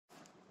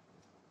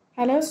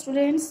Hello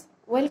students,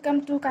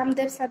 welcome to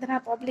Kamdev Sadhana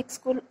Public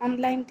School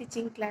online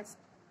teaching class.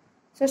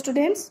 So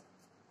students,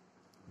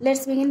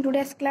 let's begin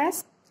today's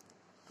class.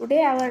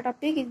 Today our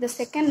topic is the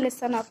second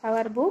lesson of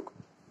our book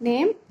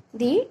named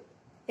The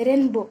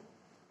Rainbow.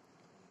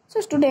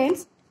 So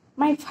students,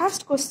 my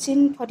first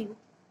question for you.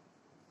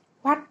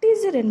 What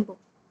is a rainbow?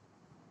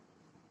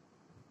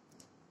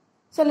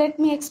 So let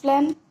me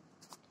explain.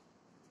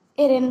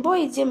 A rainbow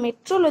is a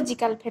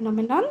meteorological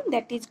phenomenon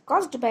that is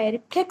caused by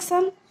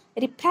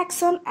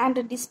refraction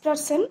and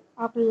dispersion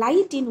of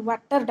light in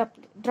water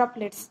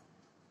droplets,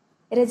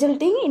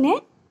 resulting in a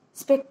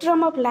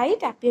spectrum of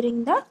light appearing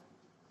in the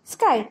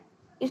sky.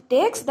 It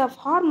takes the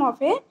form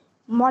of a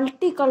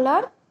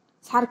multicolor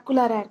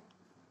circular arc.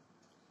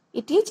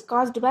 It is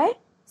caused by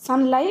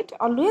sunlight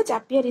always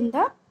appear in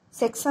the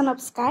section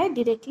of sky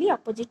directly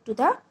opposite to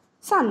the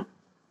sun.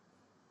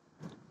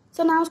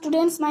 So now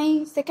students,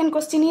 my second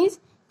question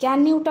is,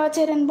 can you touch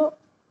a rainbow?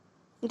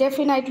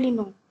 Definitely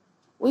no.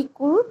 We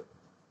could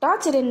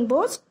touch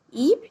rainbows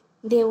if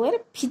they were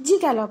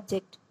physical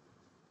object.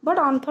 But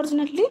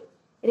unfortunately,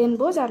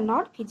 rainbows are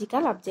not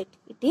physical object.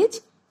 It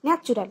is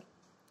natural.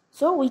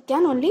 So we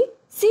can only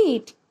see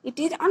it. It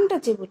is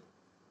untouchable.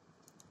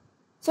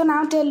 So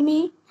now tell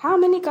me, how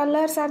many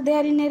colors are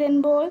there in a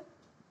rainbow?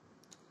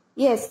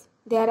 Yes,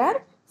 there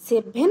are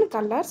 7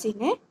 colors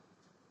in a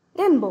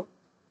rainbow.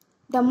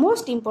 The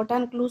most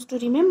important clues to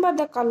remember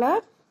the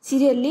color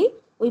serially,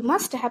 we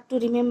must have to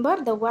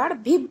remember the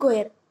word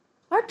Vibgoer.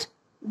 What?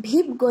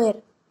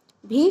 Vibgoer.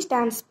 V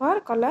stands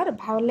for color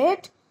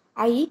violet,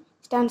 I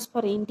stands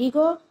for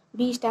indigo,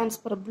 B stands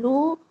for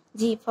blue,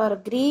 G for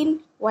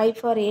green, Y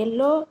for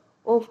yellow,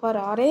 O for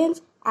orange,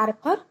 R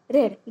for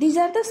red. These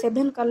are the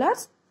 7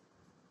 colors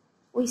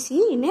we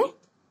see in a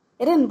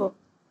rainbow.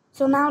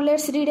 So now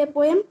let's read a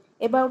poem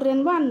about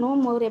rainbow and know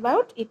more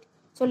about it.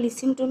 So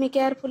listen to me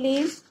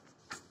carefully.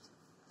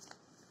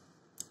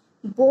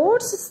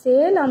 Boats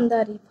sail on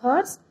the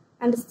rivers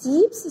and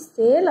ships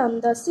sail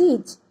on the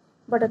seas,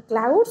 but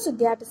clouds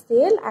that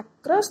sail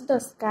across the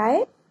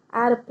sky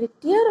are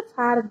prettier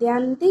far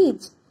than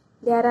these.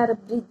 There are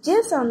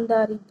bridges on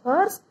the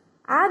rivers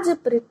as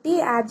pretty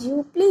as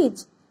you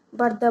please,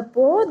 but the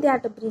bow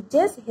that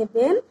bridges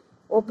heaven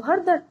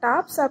over the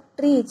tops of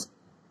trees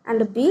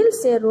and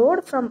builds a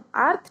road from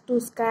earth to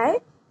sky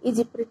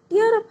is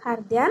prettier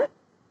far than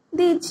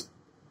these.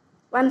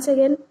 Once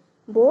again,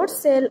 boats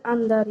sail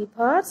on the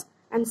rivers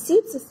and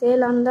ships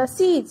sail on the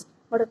seas,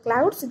 but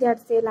clouds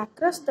that sail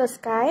across the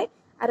sky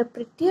are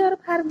prettier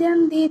far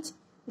than these.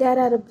 There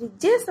are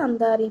bridges on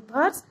the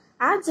rivers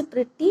as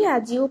pretty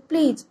as you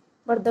please,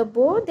 but the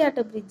bow that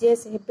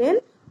bridges heaven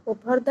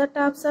over the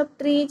tops of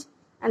trees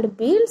and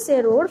builds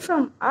a road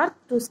from earth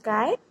to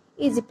sky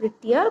is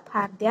prettier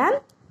far than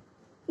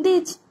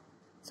these.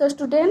 So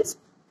students,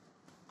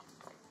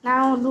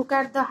 now look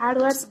at the hard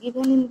words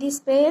given in this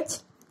page.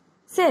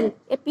 Sail,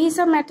 a piece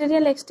of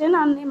material extended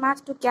on a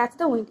mast to catch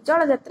the wind.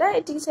 Jalajatra,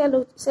 it is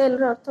sail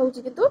अर्थ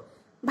होची किंतु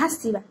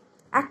भासिबा.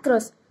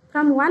 Across,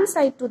 from one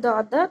side to the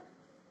other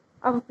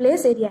of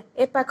place area.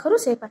 ए पाखरु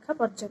से पाख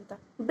पर्यंत.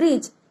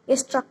 Bridge, a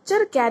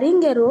structure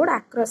carrying a road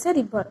across a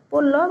river.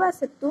 पोलो बा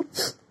सेतु.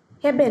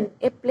 Heaven,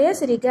 a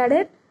place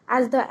regarded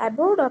as the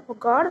abode of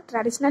God,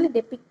 traditionally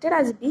depicted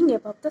as being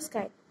above the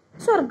sky.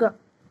 Swarga.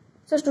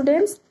 So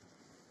students,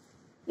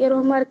 your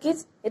homework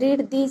is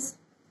read this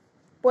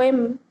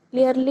poem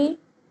clearly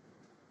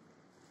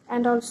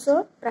and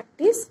also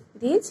practice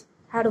these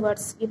hard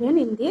words given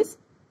in this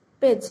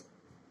page.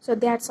 So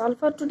that's all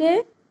for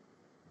today.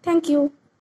 Thank you.